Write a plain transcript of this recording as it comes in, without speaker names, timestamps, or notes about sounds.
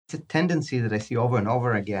tendency that I see over and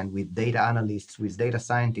over again with data analysts, with data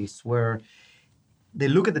scientists, where they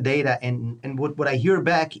look at the data and what I hear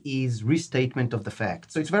back is restatement of the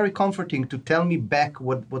facts. So it's very comforting to tell me back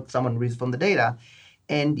what someone reads from the data.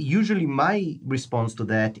 And usually my response to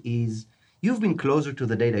that is, you've been closer to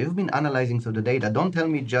the data. You've been analyzing through the data. Don't tell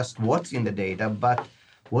me just what's in the data, but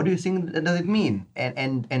what do you think does it mean?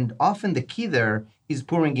 And often the key there is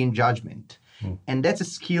pouring in judgment. And that's a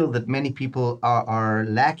skill that many people are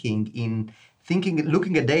lacking in thinking,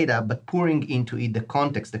 looking at data, but pouring into it the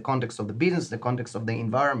context of the business, the context of the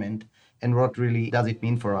environment, and what really does it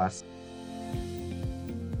mean for us.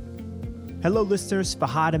 Hello listeners,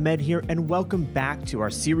 Fahad Ahmed here, and welcome back to our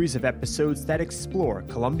series of episodes that explore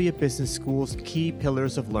Columbia Business School's key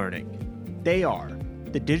pillars of learning. They are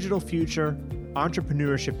the digital future,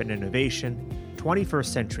 entrepreneurship and innovation, 21st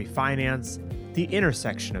century finance, the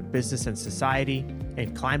intersection of business and society,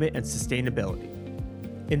 and climate and sustainability.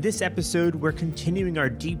 In this episode, we're continuing our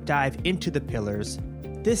deep dive into the pillars,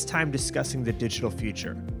 this time discussing the digital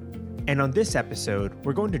future. And on this episode,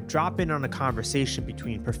 we're going to drop in on a conversation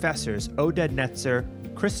between professors Oded Netzer,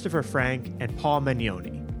 Christopher Frank, and Paul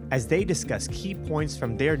Magnoni, as they discuss key points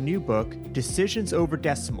from their new book, Decisions Over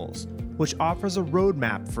Decimals, which offers a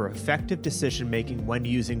roadmap for effective decision-making when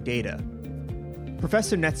using data.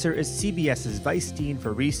 Professor Netzer is CBS's Vice Dean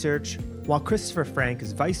for Research, while Christopher Frank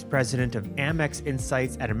is Vice President of Amex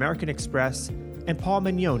Insights at American Express, and Paul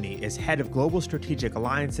Magnoni is Head of Global Strategic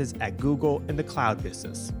Alliances at Google in the cloud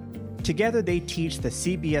business. Together, they teach the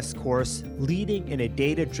CBS course, Leading in a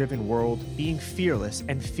Data-Driven World, Being Fearless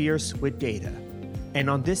and Fierce with Data. And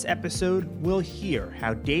on this episode, we'll hear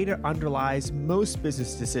how data underlies most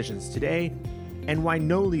business decisions today and why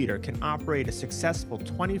no leader can operate a successful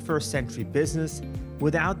 21st century business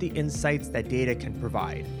without the insights that data can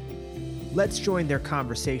provide. Let's join their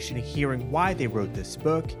conversation hearing why they wrote this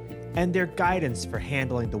book and their guidance for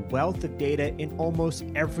handling the wealth of data in almost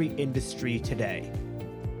every industry today.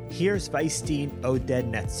 Here's Vice Dean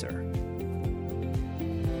Oded Netzer.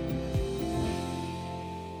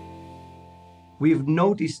 We've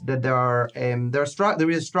noticed that there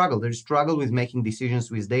is a struggle. There's a struggle with making decisions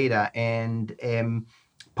with data, and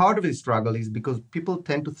part of the struggle is because people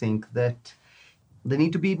tend to think that they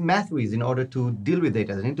need to be math whiz in order to deal with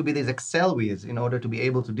data. They need to be these Excel whiz in order to be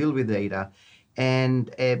able to deal with data, and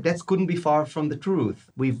that couldn't be far from the truth.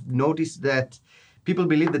 We've noticed that people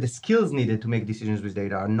believe that the skills needed to make decisions with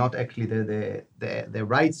data are not actually the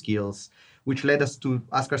right skills, which led us to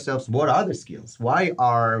ask ourselves, what are the skills? Why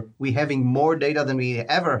are we having more data than we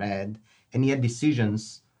ever had, and yet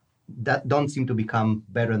decisions that don't seem to become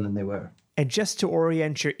better than they were? And just to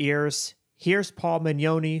orient your ears, here's Paul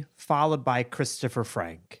Magnoni, followed by Christopher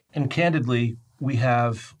Frank. And candidly, we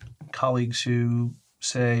have colleagues who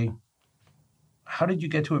say, how did you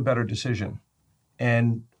get to a better decision?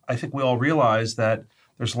 And I think we all realize that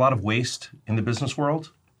there's a lot of waste in the business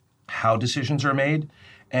world, how decisions are made.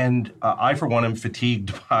 And I, for one, am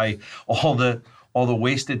fatigued by all the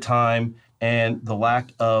wasted time and the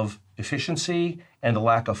lack of efficiency and the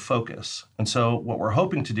lack of focus. And so what we're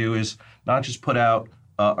hoping to do is not just put out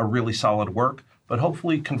a really solid work, but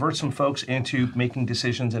hopefully convert some folks into making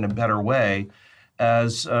decisions in a better way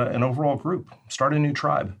as an overall group, start a new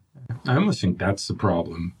tribe. I almost think that's the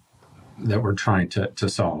problem that we're trying to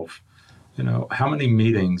solve. You know, how many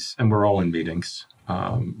meetings, and we're all in meetings,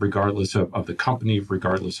 regardless of the company,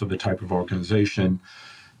 regardless of the type of organization,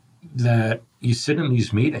 that you sit in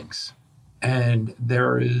these meetings and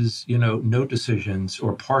there is, no decisions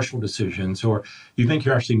or partial decisions, or you think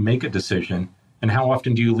you actually make a decision. And how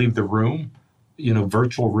often do you leave the room,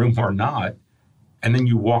 virtual room or not, and then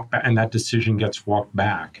you walk back and that decision gets walked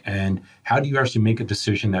back? And how do you actually make a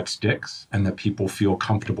decision that sticks and that people feel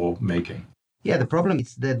comfortable making? Yeah, the problem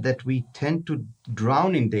is that we tend to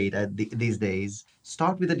drown in data these days.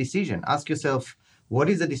 Start with a decision. Ask yourself, what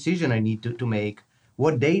is the decision I need to make?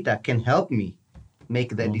 What data can help me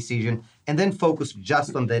make that decision? And then focus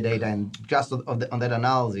just on the data and just on that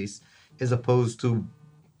analysis, as opposed to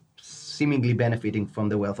seemingly benefiting from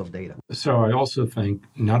the wealth of data. So I also think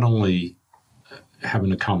not only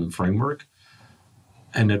having a common framework,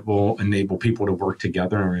 and it will enable people to work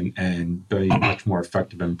together and be much more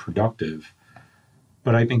effective and productive.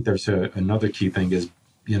 But I think there's another key thing is,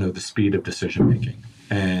 the speed of decision making.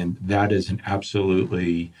 And that is an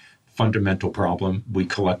absolutely fundamental problem we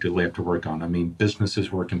collectively have to work on. I mean, business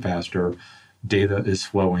is working faster, data is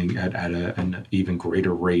flowing at an even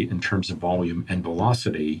greater rate in terms of volume and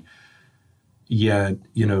velocity, yet,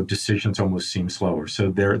 decisions almost seem slower. So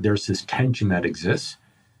there's this tension that exists.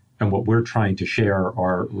 And what we're trying to share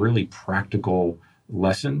are really practical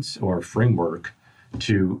lessons or framework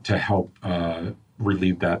to help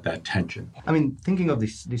relieve that tension. I mean, thinking of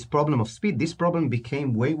this problem of speed, this problem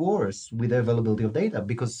became way worse with the availability of data,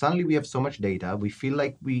 because suddenly we have so much data. We feel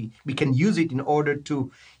like we can use it in order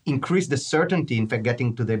to increase the certainty, in fact,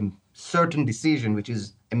 getting to the certain decision, which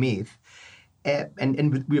is a myth.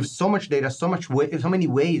 And we have so much data, so many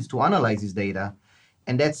ways to analyze this data,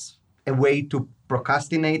 and that's a way to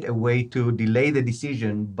procrastinate, a way to delay the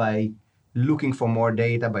decision by looking for more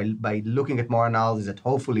data, by looking at more analysis that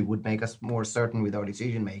hopefully would make us more certain with our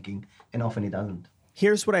decision making, and often it doesn't.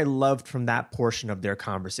 Here's what I loved from that portion of their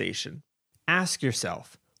conversation. Ask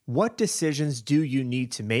yourself, what decisions do you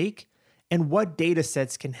need to make, and what data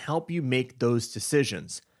sets can help you make those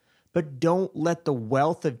decisions? But don't let the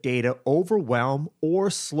wealth of data overwhelm or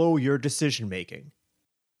slow your decision making.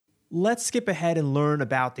 Let's skip ahead and learn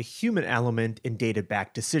about the human element in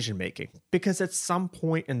data-backed decision-making, because at some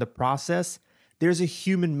point in the process, there's a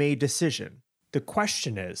human-made decision. The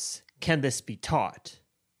question is, can this be taught?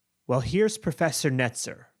 Well, here's Professor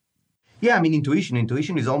Netzer. Yeah, I mean,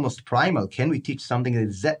 intuition is almost primal. Can we teach something that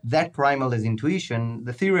is that primal as intuition?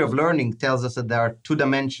 The theory of learning tells us that there are two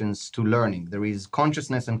dimensions to learning. There is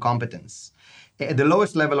consciousness and competence. At the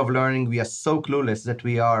lowest level of learning, we are so clueless that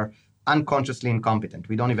we are unconsciously incompetent.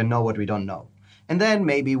 We don't even know what we don't know. And then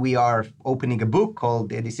maybe we are opening a book called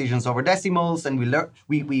Decisions Over Decimals, and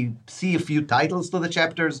we see a few titles to the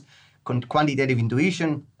chapters, quantitative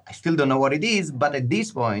intuition. I still don't know what it is, but at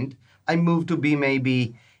this point, I move to be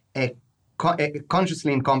maybe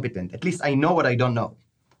consciously incompetent. At least I know what I don't know.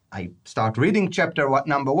 I start reading chapter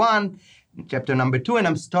number 1, chapter number 2, and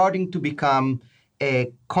I'm starting to become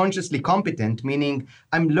consciously competent, meaning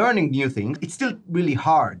I'm learning new things. It's still really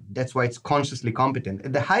hard. That's why it's consciously competent.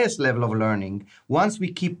 At the highest level of learning, once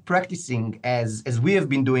we keep practicing as we have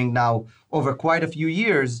been doing now over quite a few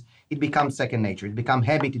years, it becomes second nature. It becomes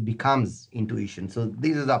habit. It becomes intuition. So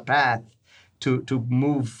this is our path to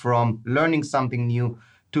move from learning something new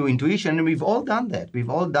to intuition. And we've all done that. We've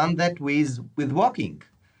all done that with walking.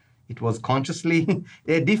 It was consciously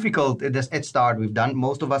difficult at start.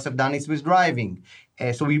 Most of us have done it with driving.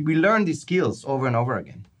 So we learn these skills over and over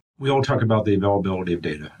again. We all talk about the availability of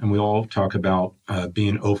data, and we all talk about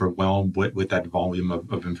being overwhelmed with that volume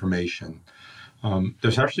of information.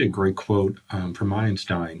 There's actually a great quote from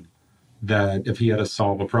Einstein that if he had to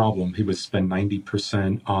solve a problem, he would spend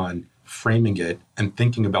 90% on framing it and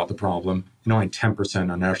thinking about the problem, and only 10%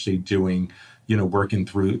 on actually doing, working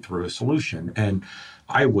through a solution. And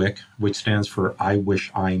IWIC, which stands for I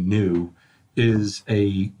Wish I Knew, is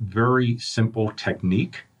a very simple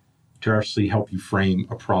technique to actually help you frame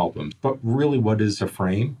a problem. But really, what is a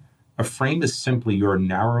frame? A frame is simply you're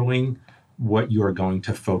narrowing what you are going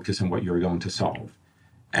to focus and what you're going to solve.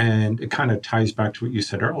 And it kind of ties back to what you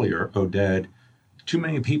said earlier, Oded. Too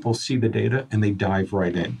many people see the data and they dive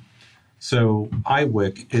right in. So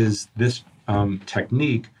IWIC is this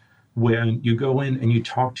technique when you go in and you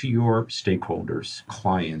talk to your stakeholders,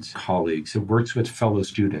 clients, colleagues. It works with fellow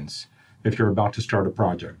students if you're about to start a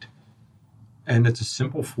project. And it's a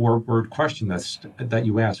simple 4-word question that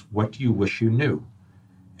you ask, what do you wish you knew?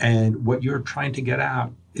 And what you're trying to get at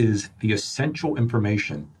is the essential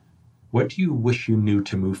information. What do you wish you knew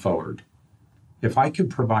to move forward? If I could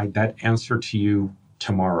provide that answer to you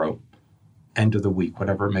tomorrow, end of the week,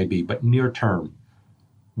 whatever it may be, but near term,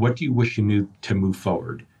 what do you wish you knew to move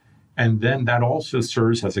forward? And then that also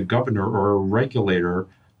serves as a governor or a regulator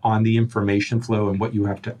on the information flow and what you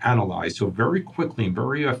have to analyze. So very quickly and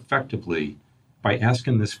very effectively, by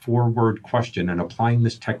asking this 4-word question and applying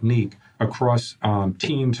this technique across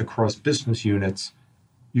teams, across business units,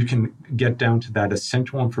 you can get down to that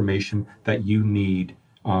essential information that you need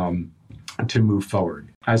to move forward,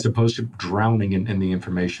 as opposed to drowning in the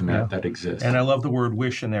information that exists. And I love the word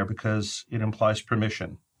wish in there because it implies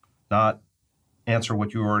permission, not answer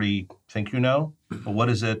what you already think you know, but what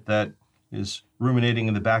is it that is ruminating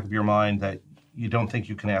in the back of your mind that you don't think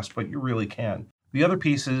you can ask, but you really can. The other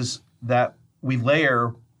piece is that we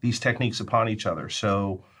layer these techniques upon each other.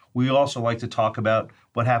 So we also like to talk about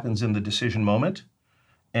what happens in the decision moment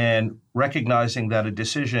and recognizing that a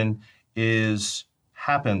decision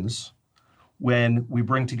happens when we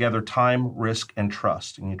bring together time, risk, and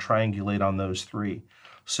trust, and you triangulate on those 3.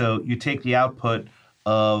 So you take the output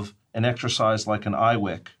of an exercise like an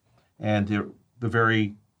IWIC and the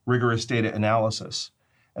very rigorous data analysis.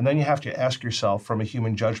 And then you have to ask yourself from a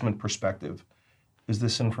human judgment perspective, is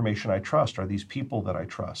this information I trust? Are these people that I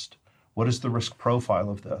trust? What is the risk profile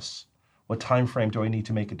of this? What time frame do I need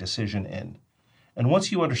to make a decision in? And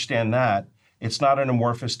once you understand that, it's not an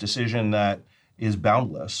amorphous decision that is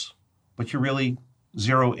boundless, but you really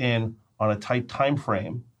zero in on a tight time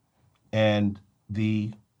frame and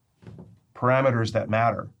the parameters that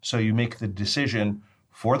matter. So you make the decision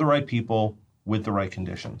for the right people with the right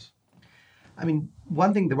conditions. I mean,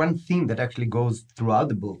 the one theme that actually goes throughout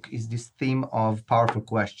the book is this theme of powerful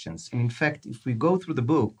questions. And in fact, if we go through the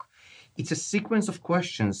book, it's a sequence of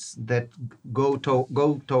questions that go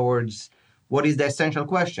towards what is the essential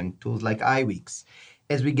question, tools like iWeeks.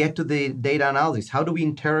 As we get to the data analysis, how do we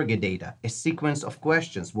interrogate data? A sequence of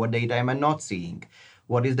questions. What data am I not seeing?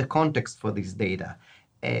 What is the context for this data?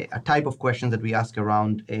 A type of question that we ask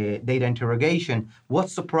around data interrogation. What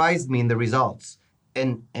surprised me in the results?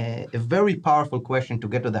 And a very powerful question to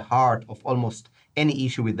get to the heart of almost any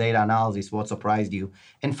issue with data analysis, what surprised you?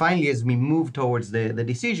 And finally, as we move towards the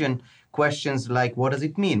decision, questions like, what does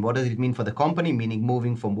it mean? What does it mean for the company? Meaning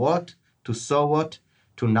moving from what to so what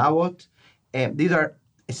to now what? These are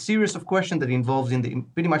a series of questions that involves in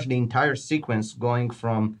pretty much the entire sequence, going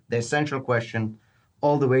from the essential question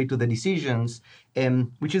all the way to the decisions,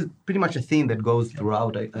 which is pretty much a theme that goes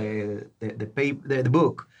throughout the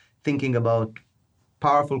book, thinking about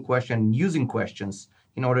powerful question, using questions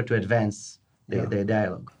in order to advance the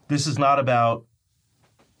dialogue. This is not about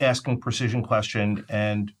asking precision question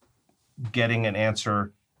and getting an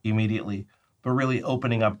answer immediately, but really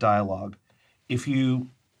opening up dialogue. If you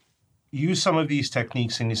use some of these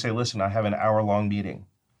techniques and you say, listen, I have an hour-long meeting,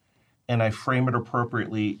 and I frame it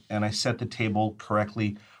appropriately and I set the table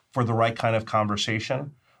correctly for the right kind of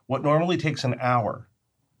conversation, what normally takes an hour,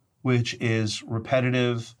 which is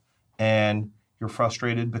repetitive and you're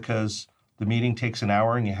frustrated because the meeting takes an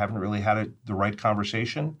hour and you haven't really had the right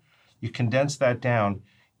conversation, you condense that down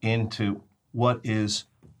into what is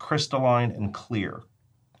crystalline and clear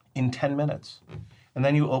in 10 minutes. And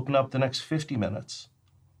then you open up the next 50 minutes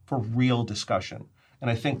for real discussion. And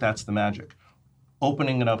I think that's the magic,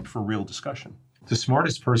 opening it up for real discussion. The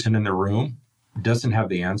smartest person in the room doesn't have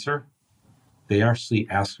the answer. They actually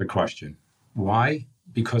ask a question. Why?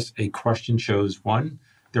 Because a question shows, one,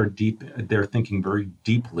 they're thinking very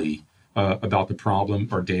deeply about the problem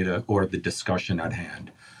or data or the discussion at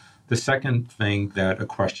hand. The second thing that a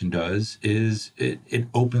question does is it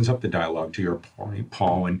opens up the dialogue, to your point,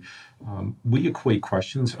 Paul. And we equate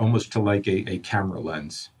questions almost to like a camera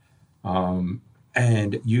lens.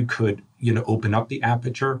 And you could, open up the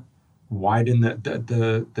aperture, widen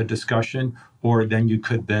the discussion, or then you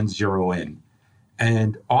could then zero in.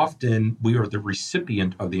 And often we are the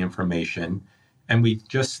recipient of the information and we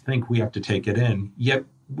just think we have to take it in. Yet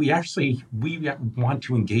we want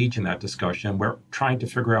to engage in that discussion. We're trying to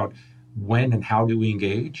figure out when and how do we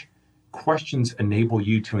engage. Questions enable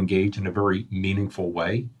you to engage in a very meaningful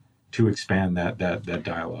way to expand that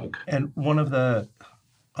dialogue. And one of the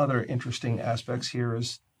other interesting aspects here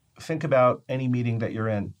is think about any meeting that you're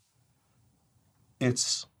in.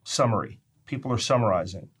 It's summary. People are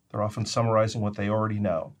summarizing. They're often summarizing what they already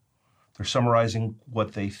know. They're summarizing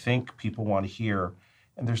what they think people want to hear,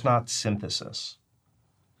 and there's not synthesis.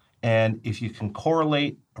 And if you can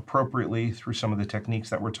correlate appropriately through some of the techniques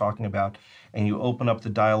that we're talking about, and you open up the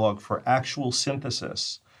dialogue for actual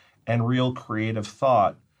synthesis and real creative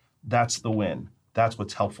thought, that's the win. That's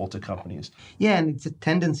what's helpful to companies. Yeah, and it's a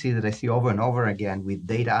tendency that I see over and over again with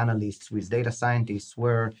data analysts, with data scientists,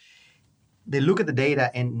 where they look at the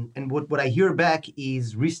data and what I hear back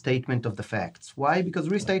is restatement of the facts. Why? Because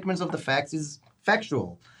restatements of the facts is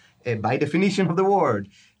factual, by definition of the word.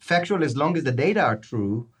 Factual, as long as the data are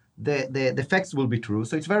true, the facts will be true.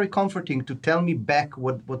 So it's very comforting to tell me back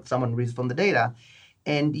what someone reads from the data.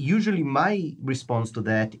 And usually my response to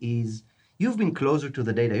that is, you've been closer to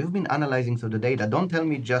the data. You've been analyzing through the data. Don't tell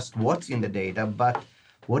me just what's in the data, but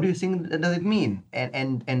what do you think does it mean?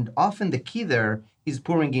 And often the key there is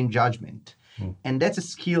pouring in judgment. And that's a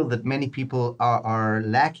skill that many people are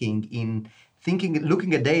lacking in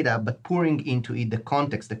looking at data, but pouring into it the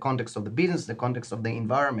context of the business, the context of the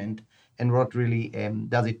environment, and what really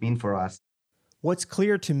does it mean for us. What's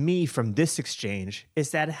clear to me from this exchange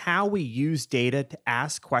is that how we use data to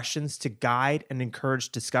ask questions to guide and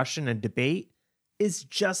encourage discussion and debate is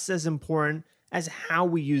just as important as how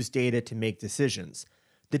we use data to make decisions.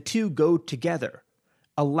 The two go together.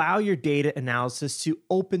 Allow your data analysis to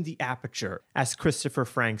open the aperture, as Christopher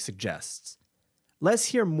Frank suggests. Let's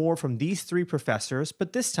hear more from these three professors,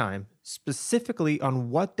 but this time specifically on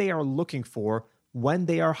what they are looking for when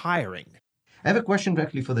they are hiring. I have a question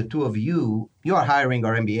directly for the two of you. You are hiring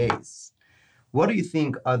our MBAs. What do you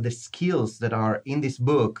think are the skills that are in this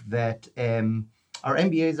book that our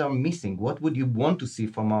MBAs are missing? What would you want to see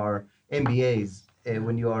from our MBAs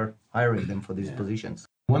when you are hiring them for these positions?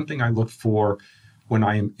 One thing I look for when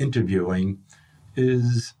I am interviewing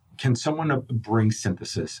is, can someone bring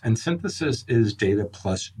synthesis? And synthesis is data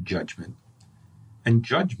plus judgment. And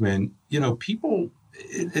judgment, people,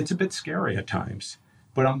 it's a bit scary at times,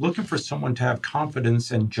 but I'm looking for someone to have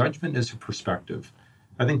confidence, and judgment is a perspective.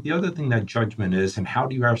 I think the other thing that judgment is, and how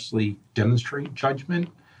do you actually demonstrate judgment?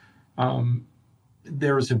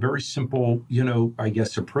 There is a very simple,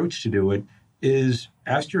 approach to do it is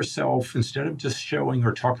ask yourself, instead of just showing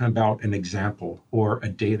or talking about an example or a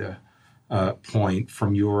data point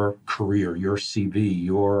from your career, your CV,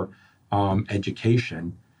 your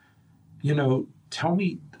education, tell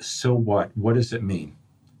me, so what? What does it mean?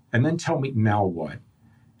 And then tell me, now what?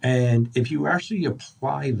 And if you actually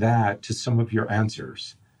apply that to some of your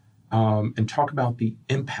answers and talk about the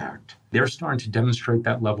impact, they're starting to demonstrate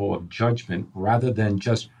that level of judgment rather than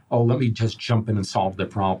just, oh, let me just jump in and solve the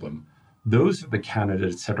problem. Those are the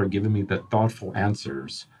candidates that are giving me the thoughtful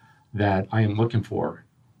answers that I am looking for.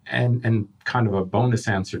 And kind of a bonus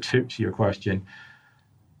answer to your question,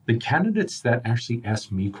 the candidates that actually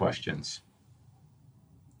ask me questions,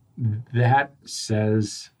 that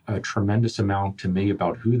says a tremendous amount to me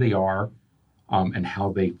about who they are and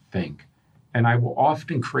how they think. And I will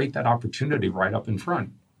often create that opportunity right up in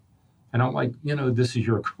front. And I'm like, this is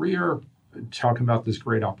your career, talking about this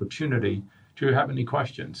great opportunity. Do you have any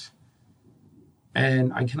questions?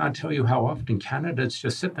 And I cannot tell you how often candidates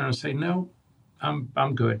just sit there and say, no,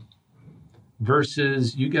 I'm good.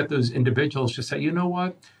 Versus you get those individuals just say, you know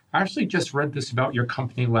what? I actually just read this about your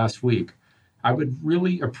company last week. I would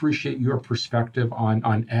really appreciate your perspective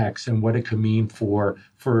on X and what it could mean for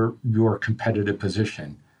your competitive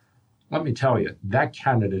position. Let me tell you, that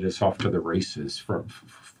candidate is off to the races for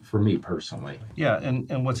me personally. Yeah,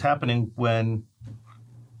 and what's happening when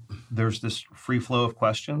there's this free flow of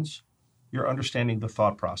questions, you're understanding the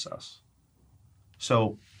thought process.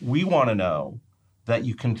 So we want to know that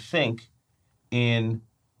you can think in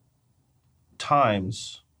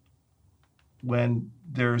times when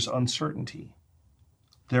there's uncertainty.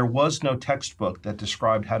 There was no textbook that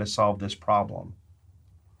described how to solve this problem.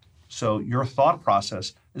 So your thought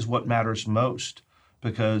process is what matters most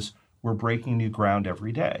because we're breaking new ground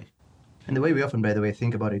every day. And the way we often, by the way,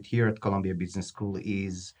 think about it here at Columbia Business School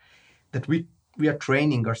is that we are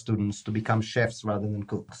training our students to become chefs rather than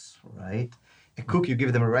cooks, right? A cook, you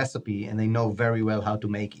give them a recipe and they know very well how to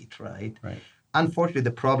make it, right? Right. Unfortunately,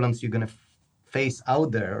 the problems you're going to face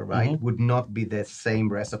out there, right, would not be the same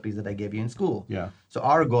recipes that I gave you in school. Yeah. So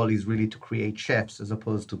our goal is really to create chefs as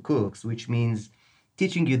opposed to cooks, which means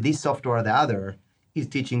teaching you this software or the other is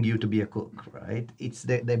teaching you to be a cook, right? It's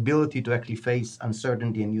the ability to actually face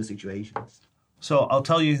uncertainty in new situations. So I'll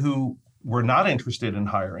tell you who we're not interested in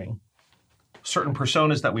hiring. Certain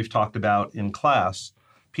personas that we've talked about in class,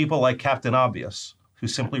 people like Captain Obvious, who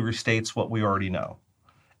simply restates what we already know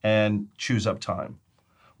and chews up time.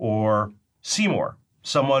 Or Seymour,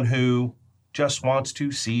 someone who just wants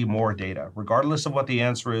to see more data. Regardless of what the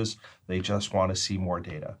answer is, they just want to see more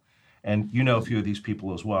data. And you know a few of these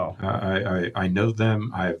people as well. I know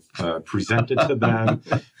them. I've presented to them.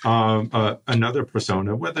 Another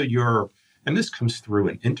persona, whether you're, and this comes through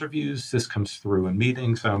in interviews, this comes through in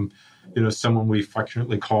meetings. Someone we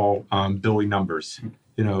affectionately call Billy Numbers.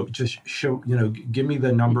 Just show, give me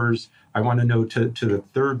the numbers. I want to know to the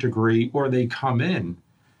third degree, or they come in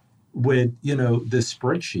with, this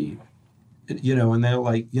spreadsheet, and they're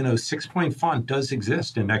like, 6-point font does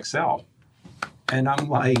exist in Excel. And I'm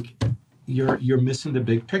like, you're missing the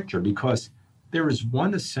big picture, because there is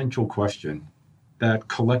one essential question that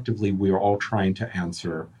collectively we are all trying to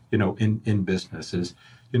answer, in business is,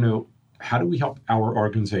 how do we help our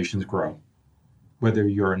organizations grow? Whether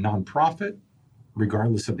you're a nonprofit,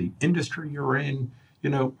 regardless of the industry you're in,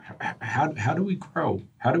 how do we grow?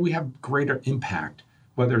 How do we have greater impact?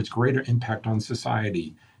 Whether it's greater impact on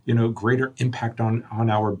society, greater impact on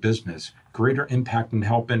our business, greater impact in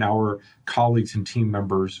helping our colleagues and team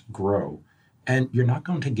members grow. And you're not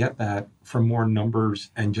going to get that from more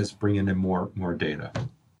numbers and just bringing in more data.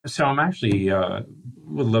 So I'm actually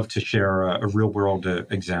would love to share a real world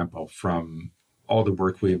example from all the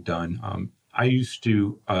work we have done. I used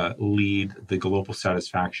to lead the Global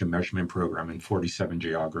Satisfaction Measurement Program in 47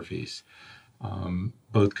 geographies,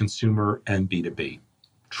 both consumer and B2B.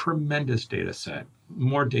 Tremendous data set,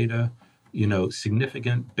 more data,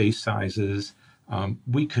 significant base sizes.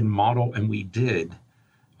 We could model, and we did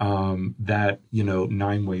that,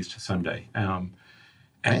 9 ways to Sunday.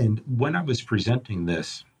 And when I was presenting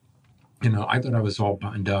this, I thought I was all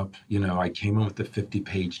buttoned up. I came in with the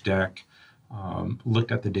 50-page deck,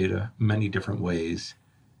 looked at the data many different ways,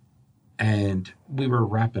 and we were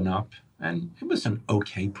wrapping up, and it was an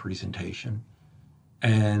okay presentation.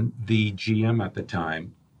 And the GM at the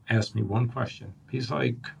time asked me one question. He's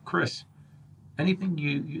like, Chris,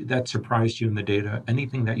 anything that surprised you in the data,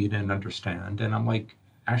 anything that you didn't understand? And I'm like,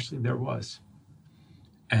 actually, there was.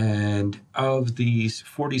 And of these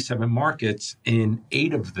 47 markets, in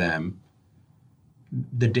 8 of them,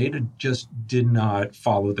 the data just did not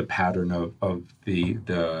follow the pattern of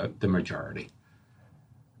the majority.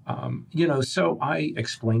 So I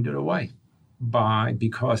explained it away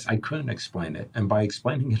because I couldn't explain it. And by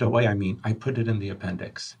explaining it away, I mean, I put it in the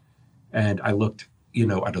appendix. And I looked,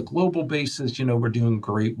 at a global basis, we're doing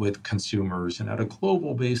great with consumers. And at a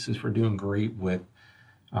global basis, we're doing great with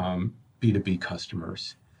B2B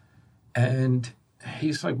customers. And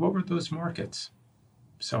he's like, what were those markets?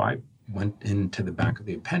 So I went into the back of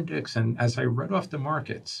the appendix, and as I read off the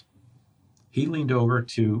markets, he leaned over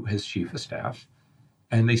to his chief of staff,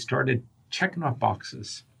 and they started checking off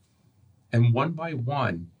boxes. And one by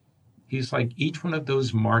one, he's like, each one of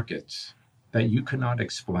those markets that you could not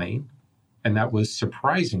explain, and that was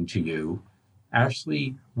surprising to you,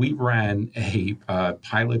 actually, we ran a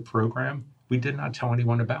pilot program we did not tell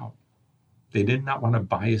anyone about. They did not want to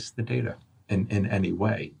bias the data in any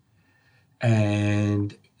way.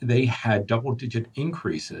 And they had double-digit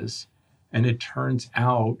increases, and it turns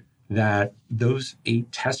out that those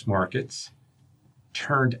 8 test markets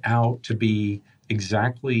turned out to be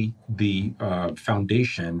exactly the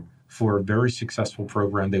foundation for a very successful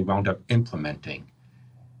program they wound up implementing.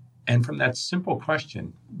 And from that simple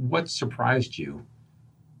question, what surprised you,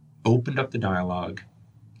 opened up the dialogue,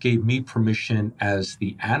 gave me permission as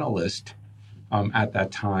the analyst at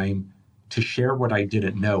that time to share what I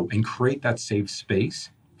didn't know and create that safe space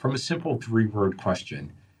from a simple 3-word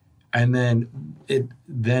question. And then it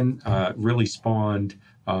really spawned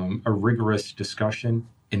a rigorous discussion,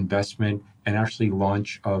 investment, and actually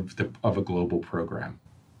launch of a global program.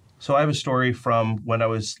 So I have a story from when I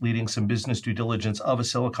was leading some business due diligence of a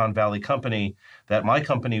Silicon Valley company that my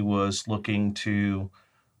company was looking to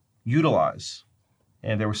utilize.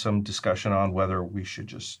 And there was some discussion on whether we should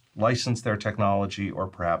just license their technology or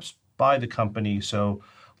perhaps buy the company. So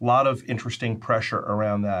a lot of interesting pressure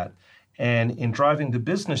around that. And in driving the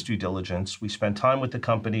business due diligence, we spent time with the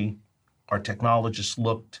company. Our technologists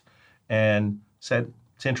looked and said,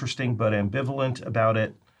 it's interesting, but ambivalent about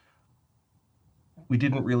it. We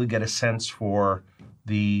didn't really get a sense for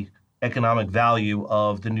the economic value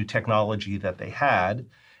of the new technology that they had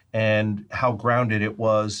and how grounded it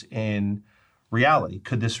was in reality.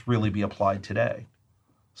 Could this really be applied today?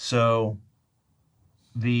 So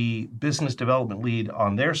the business development lead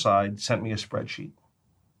on their side sent me a spreadsheet.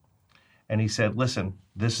 And he said, listen,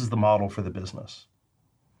 this is the model for the business.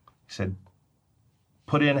 He said,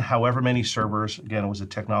 put in however many servers, again, it was a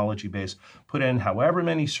technology base, put in however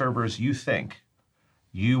many servers you think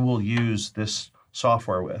you will use this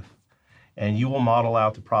software with, and you will model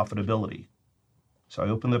out the profitability. So I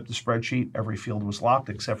opened up the spreadsheet. Every field was locked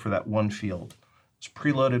except for that one field. It's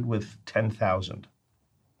preloaded with 10,000.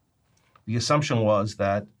 The assumption was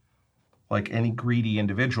that, like any greedy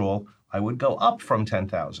individual, I would go up from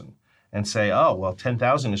 10,000 and say, oh, well,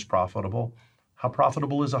 10,000 is profitable. How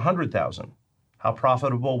profitable is 100,000? How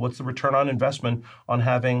profitable, what's the return on investment on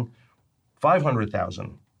having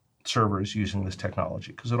 500,000 servers using this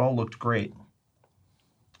technology? Because it all looked great.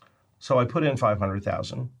 So I put in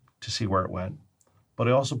 500,000 to see where it went, but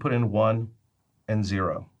I also put in 1 and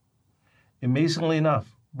 0. Amazingly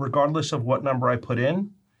enough, regardless of what number I put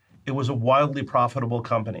in, it was a wildly profitable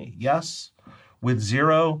company. Yes, with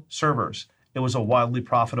 0 servers, it was a wildly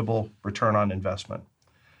profitable return on investment.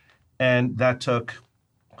 And that took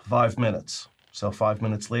 5 minutes. So 5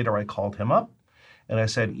 minutes later, I called him up and I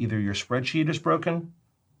said, either your spreadsheet is broken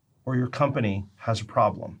or your company has a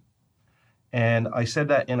problem. And I said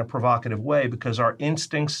that in a provocative way because our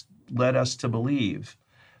instincts led us to believe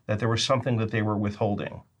that there was something that they were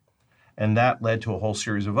withholding. And that led to a whole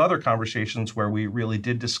series of other conversations where we really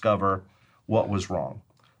did discover what was wrong.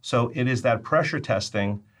 So it is that pressure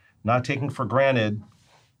testing, not taking for granted,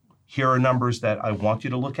 here are numbers that I want you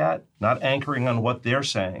to look at, not anchoring on what they're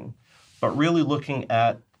saying, but really looking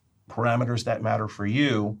at parameters that matter for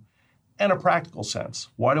you in a practical sense.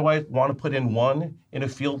 Why do I want to put in 1 in a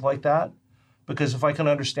field like that? Because if I can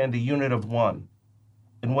understand the unit of 1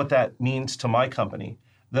 and what that means to my company,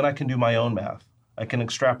 then I can do my own math. I can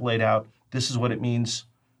extrapolate out, this is what it means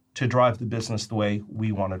to drive the business the way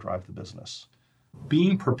we want to drive the business.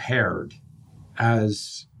 Being prepared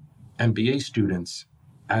as MBA students,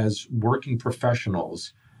 as working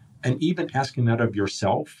professionals, and even asking that of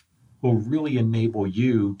yourself will really enable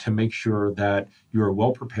you to make sure that you're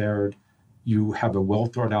well prepared, you have a well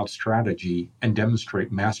thought out strategy, and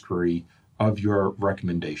demonstrate mastery of your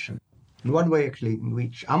recommendation. One way actually in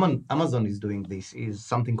which Amazon is doing this is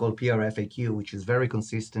something called PRFAQ, which is very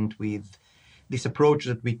consistent with this approach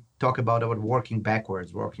that we talk about working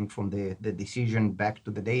backwards, working from the decision back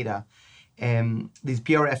to the data. These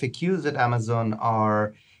PRFAQs at Amazon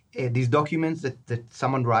are these documents that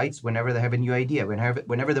someone writes whenever they have a new idea,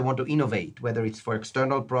 whenever they want to innovate, whether it's for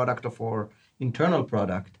external product or for internal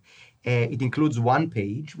product. It includes one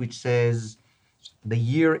page which says, the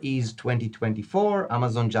year is 2024.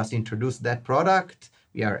 Amazon just introduced that product.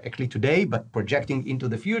 We are actually today, but projecting into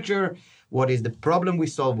the future. What is the problem we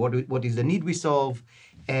solve? What is the need we solve?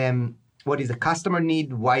 What is the customer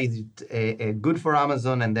need? Why is it good for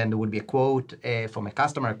Amazon? And then there would be a quote from a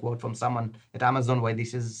customer, a quote from someone at Amazon, why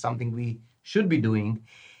this is something we should be doing.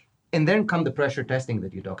 And then come the pressure testing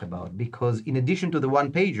that you talk about. Because in addition to the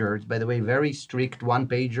one-pager, by the way, very strict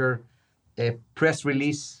one-pager press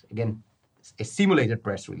release, again, a simulated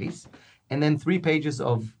press release, and then 3 pages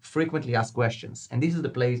of frequently asked questions. And this is the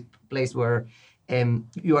place where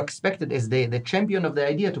you are expected as the champion of the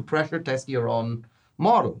idea to pressure test your own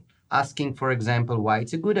model, asking, for example, why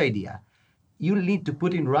it's a good idea. You need to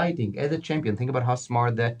put in writing as a champion, think about how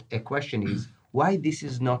smart that question is, why this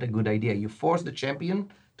is not a good idea. You force the champion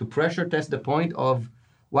to pressure test the point of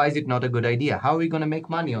why is it not a good idea? How are we going to make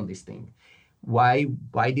money on this thing? Why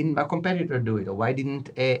didn't my competitor do it? Or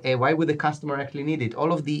why would the customer actually need it?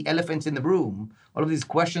 All of the elephants in the room, all of these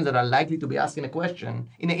questions that are likely to be asked in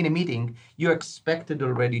a meeting, you're expected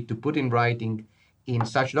already to put in writing in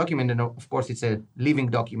such document. And of course, it's a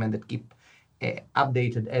living document that keep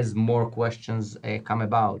updated as more questions come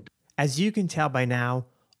about. As you can tell by now,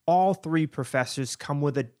 all 3 professors come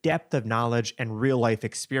with a depth of knowledge and real-life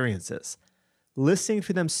experiences. Listening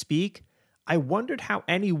to them speak, I wondered how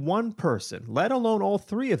any one person, let alone all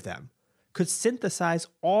 3 of them, could synthesize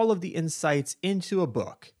all of the insights into a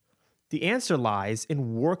book. The answer lies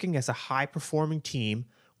in working as a high-performing team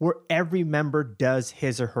where every member does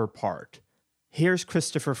his or her part. Here's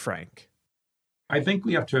Christopher Frank. I think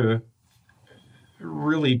we have to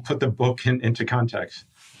really put the book into context.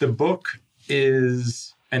 The book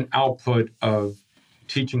is an output of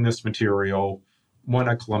teaching this material, one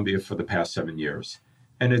at Columbia for the past 7 years.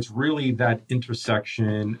 And it's really that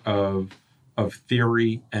intersection of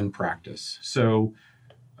theory and practice. So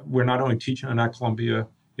we're not only teaching at Columbia,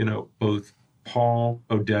 both Paul,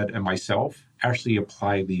 Oded, and myself actually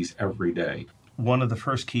apply these every day. One of the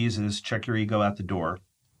first keys is check your ego at the door,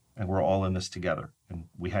 and we're all in this together. And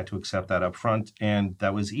we had to accept that up front. And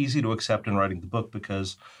that was easy to accept in writing the book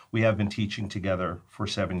because we have been teaching together for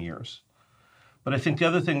 7 years. But I think the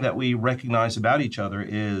other thing that we recognize about each other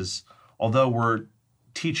is, although we're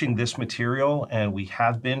teaching this material, and we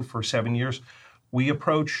have been for 7 years, we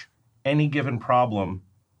approach any given problem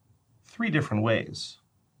 3 different ways.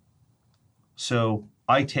 So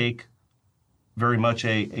I take very much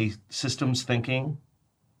a systems thinking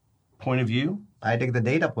point of view. I take the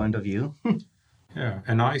data point of view. Yeah,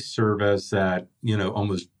 and I serve as that,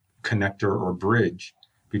 almost connector or bridge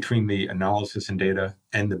between the analysis and data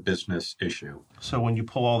and the business issue. So when you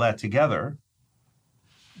pull all that together,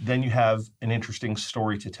 then you have an interesting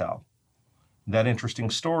story to tell. That interesting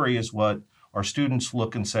story is what our students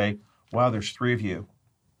look and say, wow, there's 3 of you,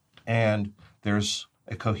 and there's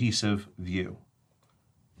a cohesive view.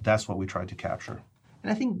 That's what we tried to capture.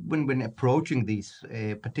 And I think when approaching this,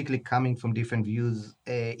 particularly coming from different views,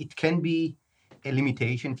 it can be a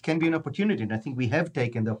limitation, it can be an opportunity. And I think we have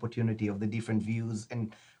taken the opportunity of the different views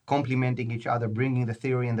and complementing each other, bringing the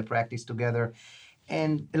theory and the practice together.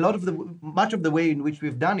 And much of the way in which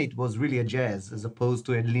we've done it was really a jazz, as opposed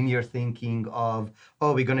to a linear thinking of,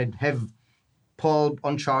 we're going to have Paul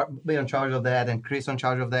be on charge of that and Chris on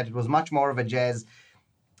charge of that. It was much more of a jazz.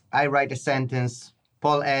 I write a sentence,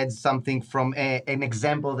 Paul adds something from an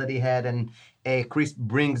example that he had, and Chris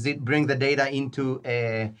brings the data into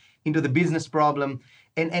the business problem.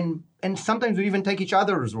 And sometimes we even take each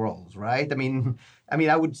other's roles, right? I mean,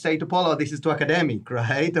 I would say to Paul, this is too academic,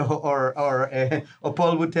 right? Or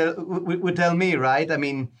Paul would tell me, right? I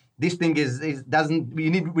mean, this thing we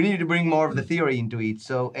need to bring more of the theory into it.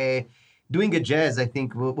 So doing a jazz, I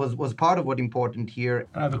think, was part of what's important here.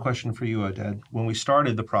 I have a question for you, Oded. When we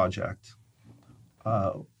started the project,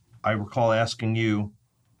 I recall asking you,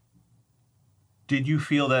 did you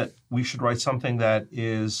feel that we should write something that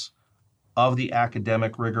is of the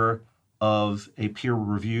academic rigor of a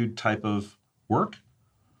peer-reviewed type of work,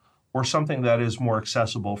 or something that is more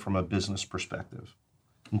accessible from a business perspective?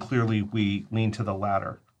 And clearly, we lean to the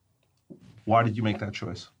latter. Why did you make that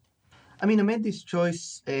choice? I made this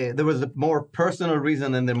choice. There was a more personal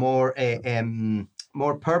reason and the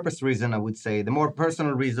more purpose reason, I would say. The more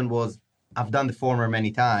personal reason was I've done the former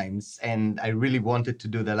many times, and I really wanted to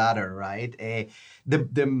do the latter, right? The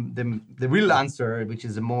real answer, which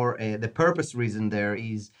is a more the purpose reason there,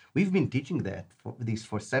 is we've been teaching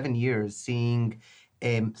for 7 years, seeing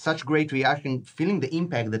such great reaction, feeling the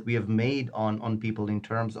impact that we have made on people in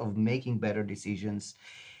terms of making better decisions,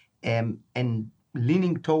 and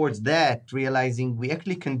leaning towards that, realizing we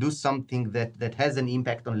actually can do something that has an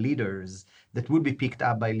impact on leaders, that would be picked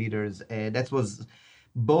up by leaders. That was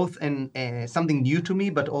both something new to me,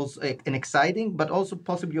 but also an exciting, but also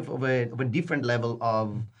possibly of a different level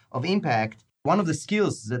of impact. One of the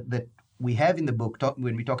skills that we have in the book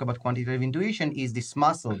when we talk about quantitative intuition is this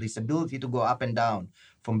muscle, this ability to go up and down,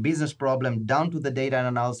 from business problem down to the data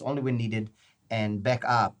analysis only when needed and back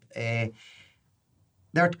up.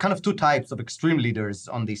 There are kind of two types of extreme leaders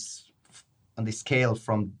on this scale,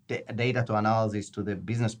 from data to analysis to the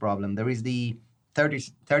business problem. There is the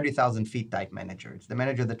 30,000 feet type manager. It's the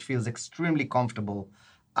manager that feels extremely comfortable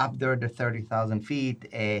up there at the 30,000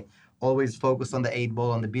 feet, always focused on the 8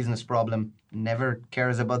 ball, on the business problem, never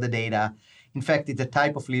cares about the data. In fact, it's a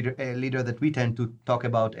type of leader that we tend to talk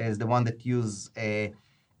about as the one that use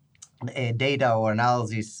data or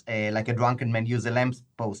analysis like a drunken man use a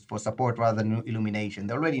lamppost for support rather than illumination.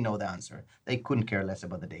 They already know the answer. They couldn't care less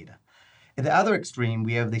about the data. At the other extreme,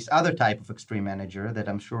 we have this other type of extreme manager that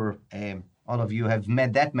I'm sure all of you have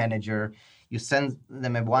met that manager. You send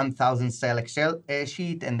them a 1,000 cell Excel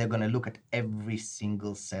sheet, and they're going to look at every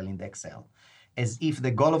single cell in the Excel, as if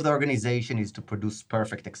the goal of the organization is to produce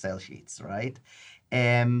perfect Excel sheets, right?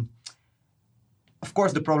 Of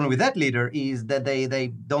course, the problem with that leader is that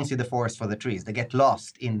they don't see the forest for the trees. They get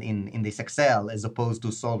lost in this Excel as opposed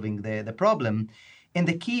to solving the problem. And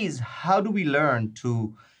the key is, how do we learn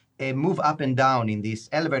to move up and down in this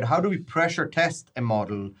elevator? How do we pressure test a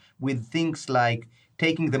model with things like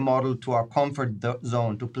taking the model to our comfort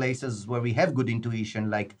zone, to places where we have good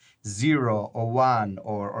intuition, like 0 or 1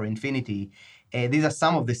 or infinity? These are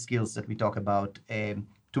some of the skills that we talk about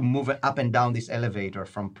to move up and down this elevator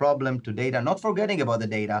from problem to data, not forgetting about the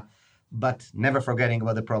data, but never forgetting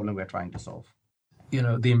about the problem we're trying to solve. You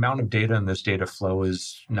know, the amount of data in this data flow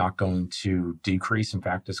is not going to decrease. In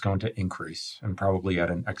fact, it's going to increase, and probably at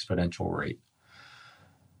an exponential rate.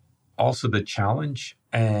 Also, the challenge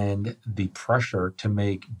and the pressure to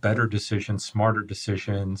make better decisions, smarter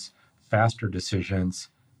decisions, faster decisions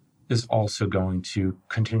is also going to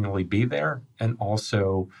continually be there, and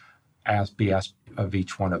also be asked of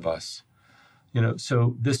each one of us. You know,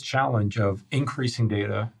 so this challenge of increasing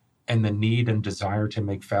data and the need and desire to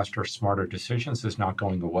make faster, smarter decisions is not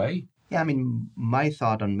going away. Yeah, I mean, my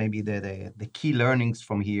thought on maybe the key learnings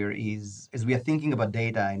from here is, as we are thinking about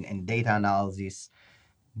data and data analysis,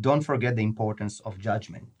 don't forget the importance of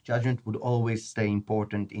judgment. Judgment would always stay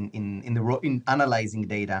important in analyzing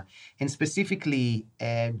data, and specifically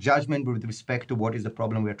judgment with respect to what is the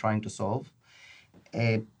problem we're trying to solve.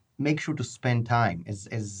 Make sure to spend time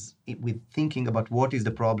with thinking about what is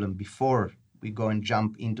the problem before we go and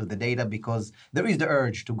jump into the data, because there is the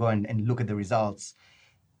urge to go and look at the results.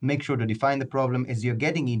 Make sure to define the problem as you're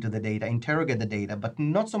getting into the data, interrogate the data, but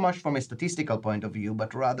not so much from a statistical point of view,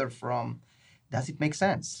 but rather from, does it make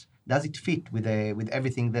sense? Does it fit with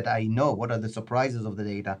everything that I know? What are the surprises of the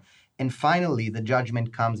data? And finally, the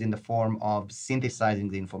judgment comes in the form of synthesizing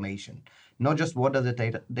the information. Not just what does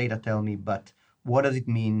the data tell me, but what does it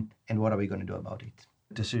mean and what are we going to do about it?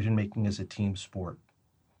 Decision-making is a team sport.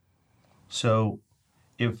 So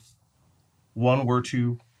if one were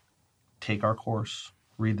to take our course,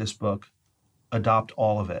 read this book, adopt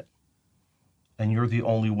all of it, and you're the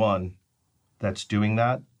only one that's doing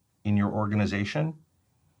that in your organization,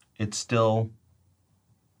 it's still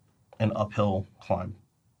an uphill climb.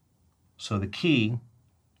 So the key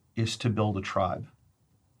is to build a tribe.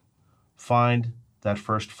 Find that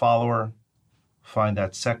first follower, find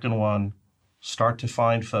that second one, start to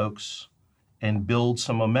find folks, and build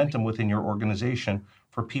some momentum within your organization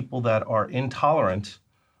for people that are intolerant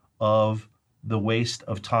of the waste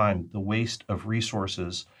of time, the waste of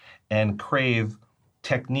resources, and crave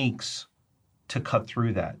techniques to cut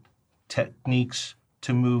through that, techniques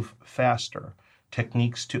to move faster,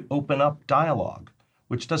 techniques to open up dialogue,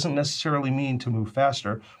 which doesn't necessarily mean to move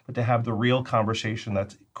faster, but to have the real conversation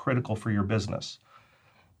that's critical for your business.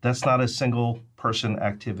 That's not a single person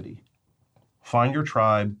activity. Find your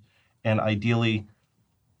tribe, and ideally,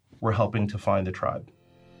 we're helping to find the tribe.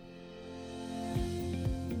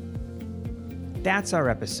 That's our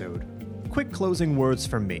episode. Quick closing words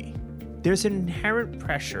from me. There's an inherent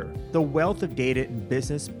pressure the wealth of data in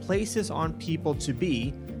business places on people to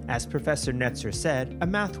be, as Professor Netzer said, a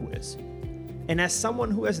math whiz. And as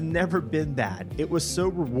someone who has never been that, it was so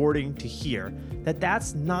rewarding to hear that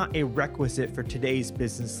that's not a requisite for today's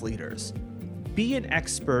business leaders. Be an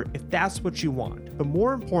expert if that's what you want, but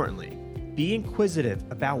more importantly, be inquisitive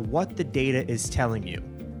about what the data is telling you.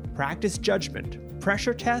 Practice judgment,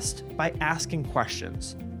 pressure test by asking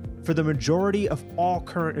questions. For the majority of all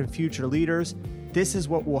current and future leaders, this is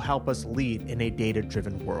what will help us lead in a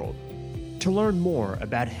data-driven world. To learn more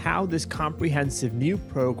about how this comprehensive new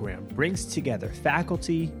program brings together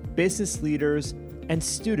faculty, business leaders, and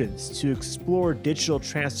students to explore digital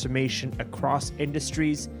transformation across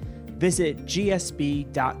industries, visit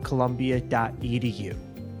gsb.columbia.edu.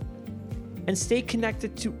 And stay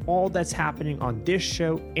connected to all that's happening on this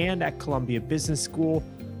show and at Columbia Business School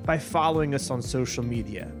by following us on social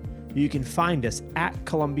media. You can find us at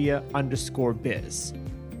Columbia_biz.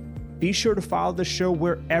 Be sure to follow the show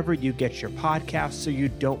wherever you get your podcasts so you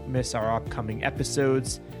don't miss our upcoming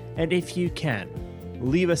episodes. And if you can,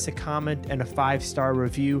 leave us a comment and a 5-star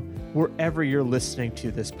review wherever you're listening to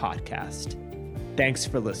this podcast. Thanks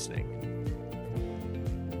for listening.